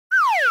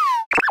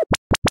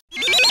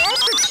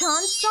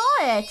everyone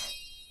saw it!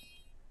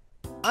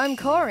 I'm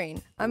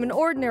Karin. I'm an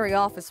ordinary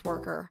office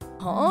worker.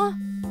 Huh?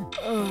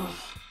 Ugh.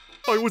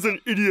 I was an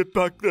idiot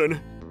back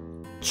then.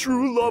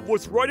 True love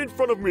was right in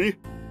front of me,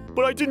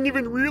 but I didn't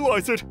even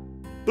realize it.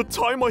 The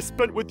time I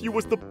spent with you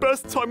was the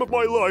best time of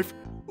my life.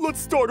 Let's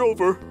start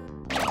over.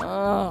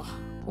 Ugh.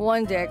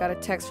 One day I got a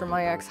text from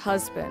my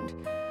ex-husband.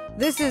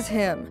 This is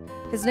him.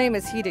 His name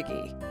is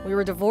Hideki. We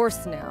were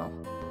divorced now.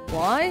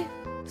 Why?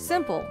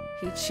 Simple.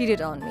 He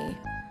cheated on me.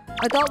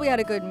 I thought we had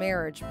a good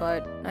marriage,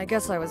 but I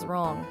guess I was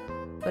wrong.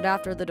 But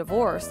after the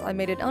divorce, I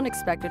made an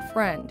unexpected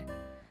friend.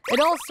 It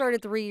all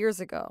started 3 years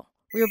ago.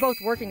 We were both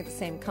working at the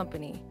same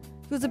company.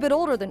 He was a bit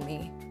older than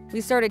me.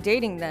 We started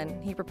dating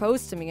then. He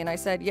proposed to me and I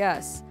said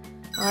yes.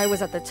 I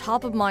was at the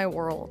top of my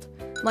world.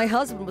 My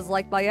husband was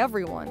liked by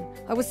everyone.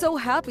 I was so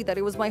happy that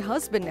he was my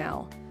husband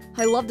now.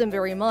 I loved him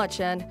very much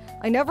and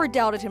I never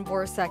doubted him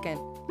for a second.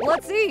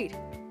 Let's eat!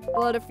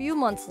 But a few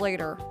months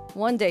later,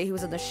 one day he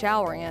was in the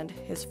shower and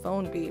his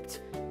phone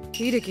beeped.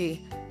 Hideki,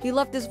 he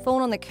left his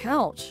phone on the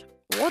couch.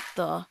 What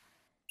the?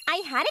 I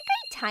had a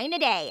great time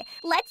today.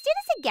 Let's do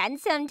this again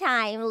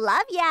sometime.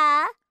 Love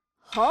ya!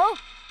 Huh?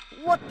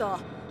 What the?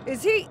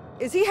 Is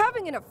he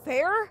having an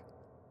affair?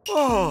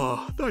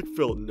 Ah, that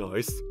felt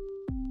nice.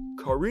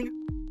 Karin?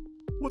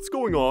 What's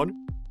going on?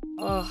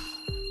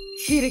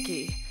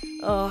 Hideki.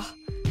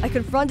 I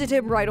confronted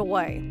him right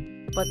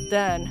away. But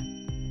then...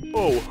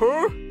 Oh,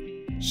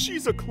 her?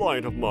 She's a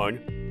client of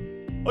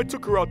mine. I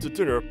took her out to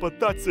dinner, but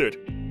that's it.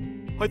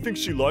 I think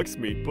she likes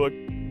me, but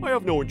I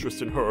have no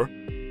interest in her.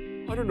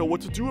 I don't know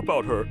what to do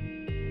about her.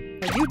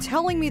 Are you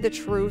telling me the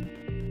truth?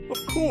 Of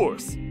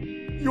course.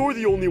 You're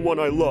the only one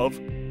I love.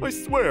 I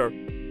swear.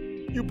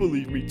 You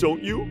believe me,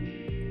 don't you?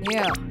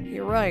 Yeah,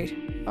 you're right.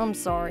 I'm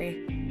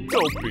sorry.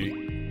 Don't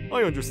be.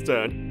 I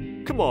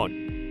understand. Come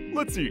on,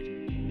 let's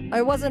eat.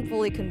 I wasn't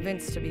fully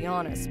convinced, to be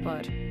honest,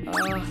 but,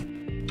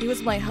 he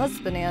was my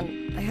husband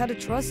and I had to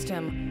trust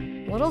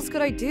him. What else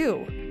could I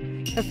do?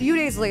 A few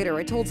days later,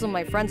 I told some of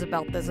my friends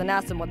about this and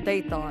asked them what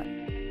they thought.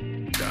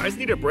 Guys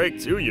need a break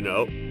too, you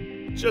know.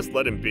 Just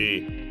let him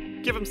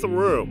be. Give him some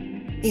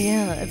room.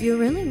 Yeah, if you're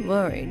really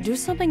worried, do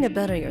something to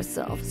better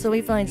yourself so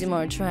he finds you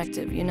more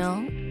attractive, you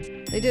know?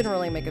 They didn't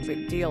really make a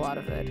big deal out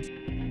of it.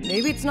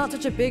 Maybe it's not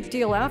such a big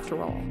deal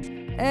after all.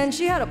 And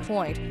she had a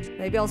point.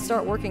 Maybe I'll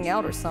start working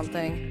out or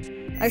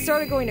something. I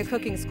started going to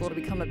cooking school to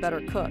become a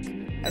better cook.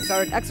 I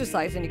started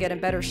exercising to get in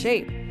better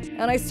shape.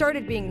 And I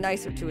started being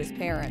nicer to his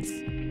parents.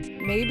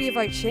 Maybe if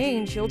I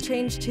change, he'll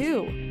change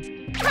too.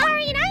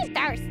 Karin, I'm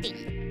thirsty.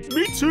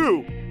 Me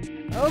too.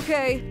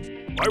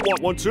 Okay. I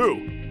want one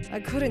too. I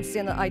couldn't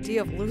stand the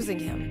idea of losing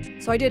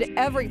him, so I did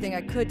everything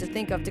I could to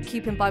think of to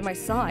keep him by my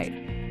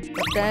side.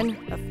 But then,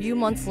 a few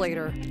months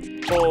later...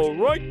 All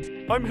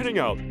right, I'm heading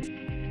out.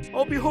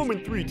 I'll be home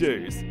in 3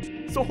 days,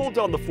 so hold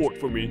down the fort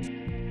for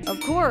me.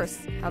 Of course.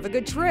 Have a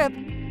good trip.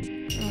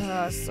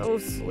 So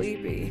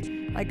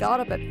sleepy. I got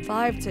up at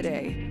 5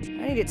 today.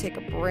 I need to take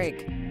a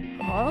break.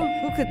 Huh?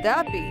 Who could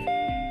that be?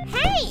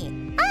 Hey!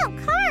 Oh,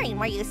 Karin,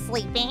 were you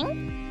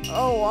sleeping?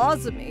 Oh,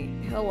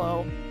 Azumi.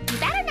 Hello. You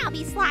better not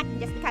be slacking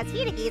just because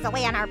Hideki is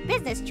away on our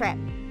business trip.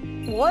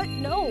 What?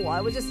 No,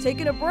 I was just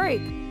taking a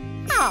break.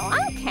 Oh,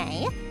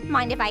 okay.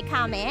 Mind if I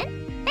come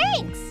in?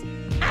 Thanks!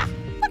 Ah,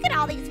 look at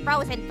all these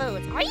frozen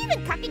foods. Are you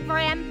even cooking for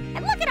him?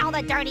 And look at all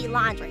the dirty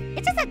laundry.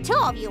 It's just the two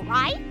of you,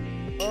 right?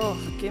 Ugh,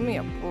 give me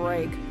a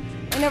break.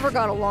 I never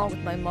got along with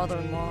my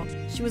mother-in-law.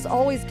 She was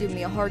always giving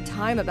me a hard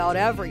time about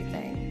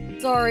everything.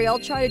 Sorry, I'll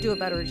try to do a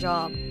better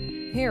job.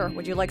 Here,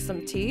 would you like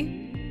some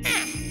tea?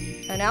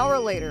 An hour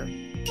later.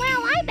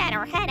 Well, I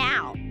better head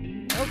out.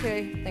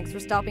 Okay, thanks for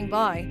stopping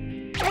by.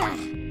 Ugh.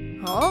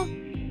 Huh?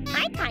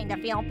 I kind of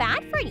feel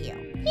bad for you.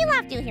 He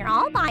left you here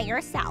all by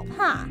yourself,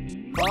 huh?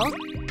 Huh?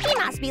 He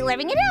must be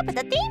living it up at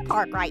the theme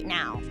park right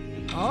now.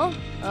 Huh?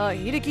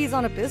 Hideki's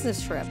on a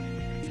business trip.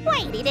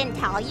 Wait, he didn't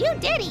tell you,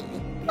 did he?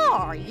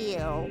 Poor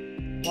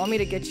you. Want me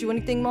to get you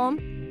anything, Mom?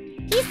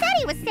 He said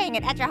he was staying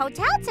at Etra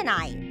Hotel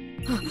tonight.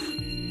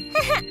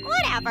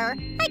 Whatever.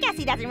 I guess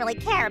he doesn't really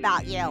care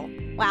about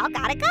you. Well,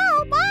 gotta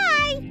go.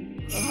 Bye!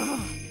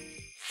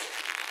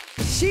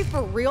 Is she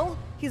for real?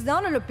 He's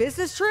not on a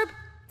business trip?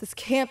 This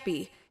can't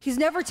be. He's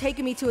never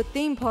taken me to a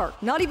theme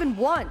park, not even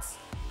once.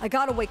 I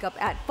gotta wake up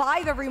at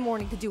 5 every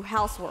morning to do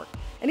housework.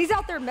 And he's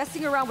out there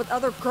messing around with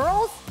other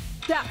girls?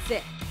 That's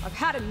it. I've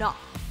had enough.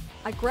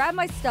 I grabbed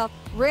my stuff,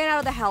 ran out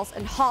of the house,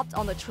 and hopped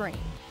on the train.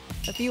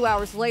 A few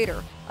hours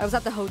later, I was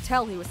at the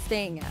hotel he was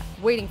staying at,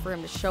 waiting for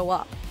him to show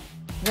up.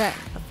 Then,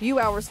 a few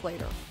hours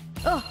later,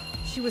 ugh,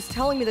 she was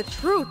telling me the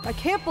truth. I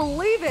can't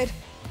believe it.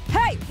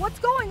 Hey, what's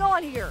going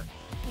on here?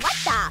 What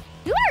the?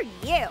 Who are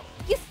you?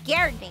 You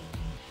scared me.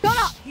 Shut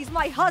up! He's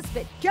my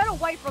husband. Get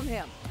away from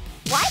him.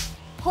 What?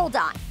 Hold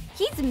on.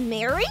 He's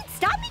married?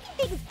 Stop making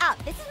things up.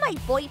 This is my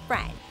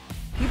boyfriend.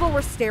 People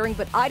were staring,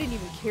 but I didn't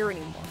even care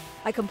anymore.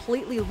 I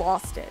completely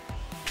lost it.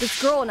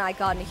 This girl and I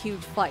got in a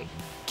huge fight.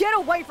 Get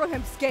away from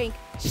him, skank!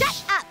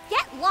 Shut up!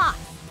 Get lost!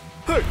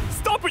 Hey,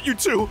 stop it, you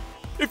two!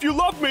 If you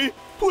love me,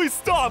 please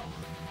stop!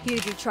 He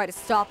did try to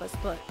stop us,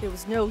 but it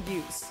was no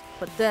use.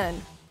 But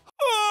then...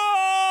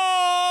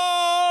 Ah!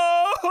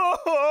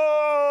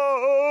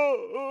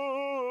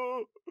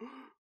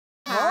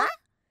 Huh?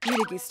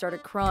 Hideki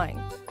started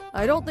crying.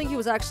 I don't think he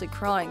was actually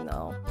crying,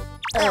 though.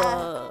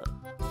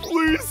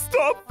 Please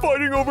stop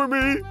fighting over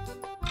me!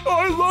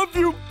 I love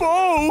you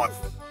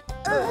both!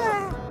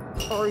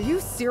 Are you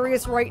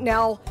serious right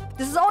now?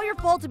 This is all your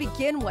fault to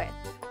begin with.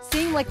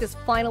 Seeing like this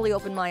finally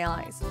opened my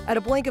eyes. At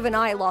a blink of an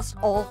eye, I lost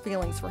all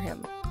feelings for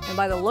him. And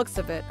by the looks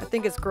of it, I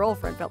think his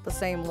girlfriend felt the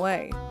same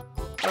way.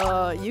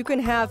 You can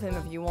have him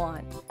if you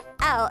want.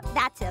 Oh,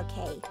 that's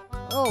okay.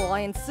 Oh, I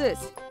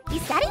insist. He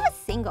said he was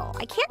single.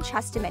 I can't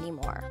trust him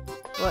anymore.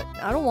 But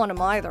I don't want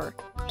him either.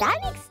 That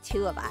makes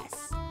two of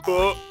us.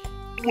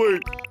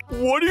 Wait,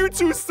 what are you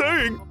two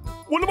saying?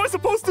 What am I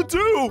supposed to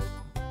do?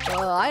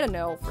 I don't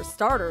know. For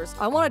starters,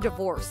 I want a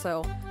divorce,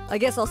 so I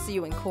guess I'll see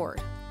you in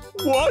court.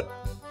 What?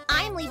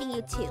 I'm leaving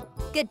you too.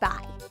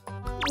 Goodbye.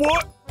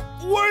 What?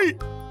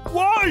 Wait!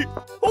 Why?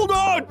 Hold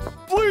on!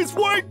 Please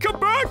wait! Come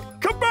back!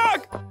 Come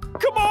back!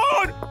 Come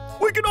on!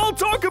 We can all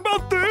talk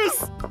about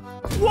this!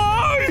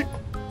 Why?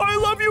 I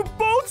love you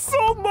both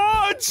so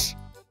much!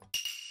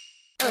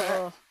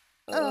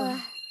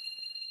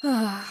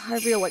 I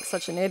feel like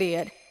such an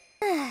idiot.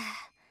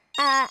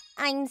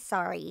 I'm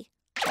sorry.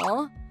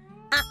 Huh?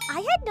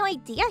 I had no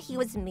idea he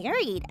was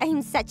married.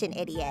 I'm such an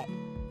idiot.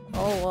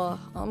 Oh,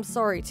 I'm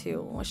sorry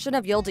too. I shouldn't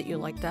have yelled at you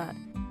like that.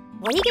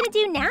 What are you gonna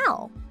do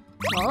now?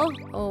 Huh?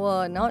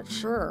 Oh, not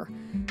sure.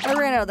 I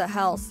ran out of the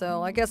house,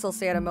 so I guess I'll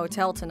stay at a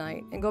motel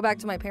tonight and go back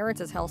to my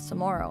parents' house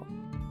tomorrow.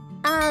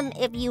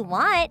 If you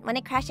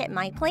wanna crash at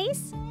my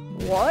place?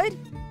 What?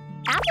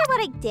 After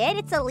what I did,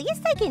 it's the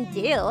least I can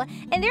do.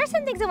 And there are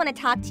some things I want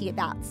to talk to you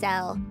about,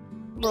 so...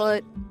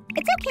 But...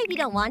 It's okay if you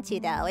don't want to,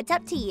 though. It's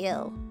up to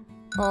you.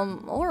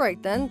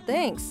 Alright then,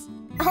 thanks.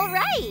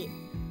 Alright!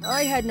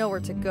 I had nowhere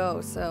to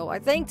go, so I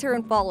thanked her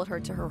and followed her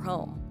to her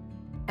home.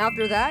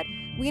 After that,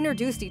 we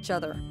introduced each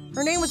other.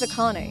 Her name was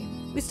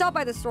Akane. We stopped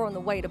by the store on the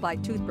way to buy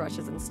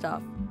toothbrushes and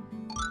stuff.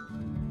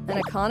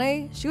 And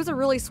Akane, she was a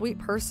really sweet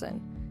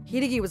person.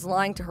 Hideki was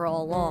lying to her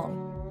all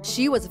along.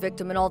 She was a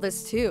victim in all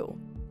this too.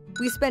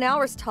 We spent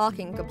hours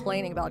talking and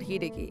complaining about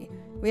Hideki.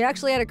 We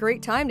actually had a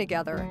great time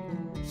together.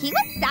 He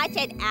was such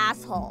an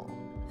asshole.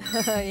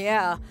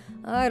 Yeah,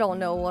 I don't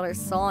know what I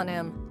saw in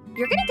him.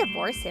 You're gonna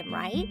divorce him,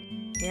 right?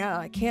 Yeah,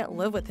 I can't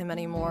live with him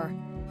anymore.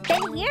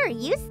 Then here,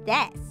 use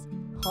this.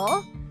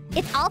 Huh?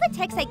 It's all the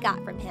texts I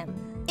got from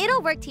him.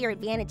 It'll work to your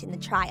advantage in the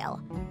trial.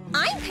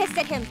 I'm pissed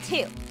at him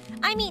too.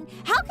 I mean,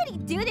 how could he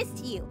do this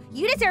to you?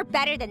 You deserve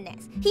better than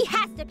this. He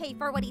has to pay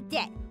for what he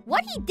did.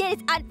 What he did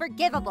is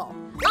unforgivable.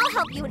 I'll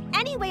help you in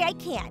any way I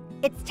can.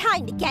 It's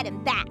time to get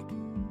him back.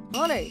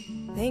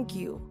 Akane, thank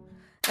you.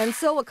 And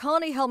so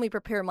Akane helped me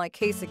prepare my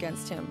case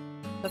against him.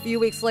 A few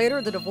weeks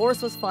later, the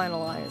divorce was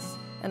finalized.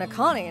 And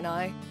Akane and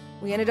I,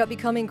 we ended up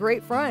becoming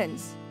great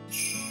friends.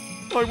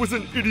 I was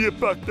an idiot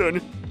back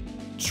then.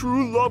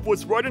 True love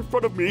was right in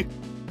front of me,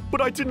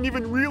 but I didn't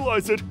even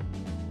realize it.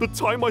 The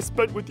time I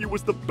spent with you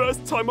was the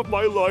best time of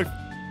my life.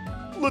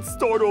 Let's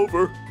start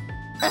over.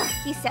 Ugh,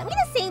 he sent me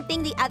the same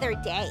thing the other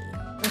day.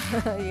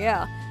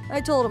 Yeah,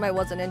 I told him I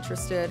wasn't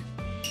interested.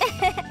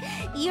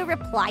 You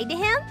replied to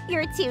him?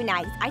 You're too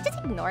nice. I just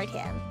ignored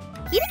him.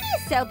 Hideki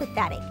is so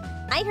pathetic.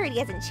 I heard he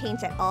hasn't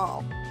changed at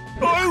all.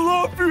 I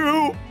love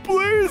you!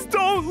 Please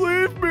don't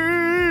leave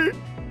me!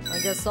 I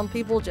guess some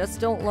people just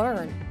don't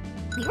learn.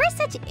 We were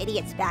such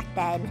idiots back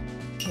then.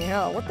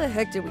 Yeah, what the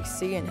heck did we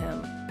see in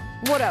him?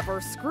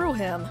 Whatever, screw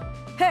him.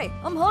 Hey,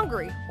 I'm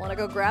hungry. Wanna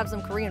go grab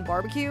some Korean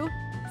barbecue?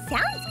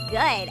 Sounds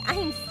good.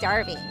 I'm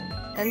starving.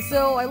 And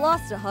so I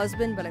lost a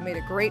husband, but I made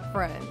a great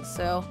friend,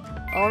 so...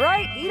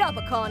 Alright, eat up,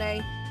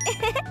 Akane.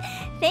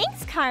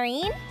 Thanks,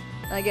 Karin.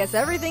 I guess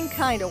everything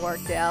kinda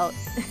worked out.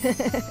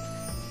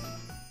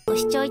 ご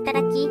視聴いた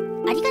だき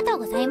ありがとう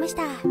ございまし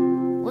た。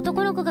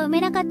男の子が産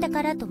めなかった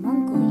からと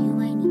文句を言う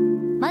前に、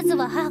まず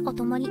は母子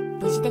ともに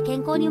無事で健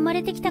康に生ま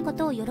れてきたこ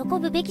とを喜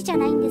ぶべきじゃ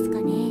ないんですか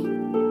ね。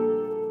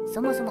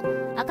そもそも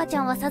赤ち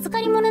ゃんは授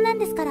かり物なん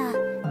ですから、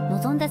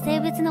望んだ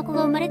性別の子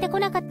が生まれてこ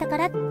なかったか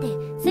らって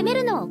責め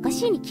るのはおか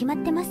しいに決まっ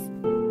てます。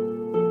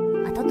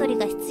跡取り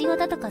が必要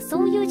だとか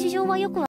そういう事情はよく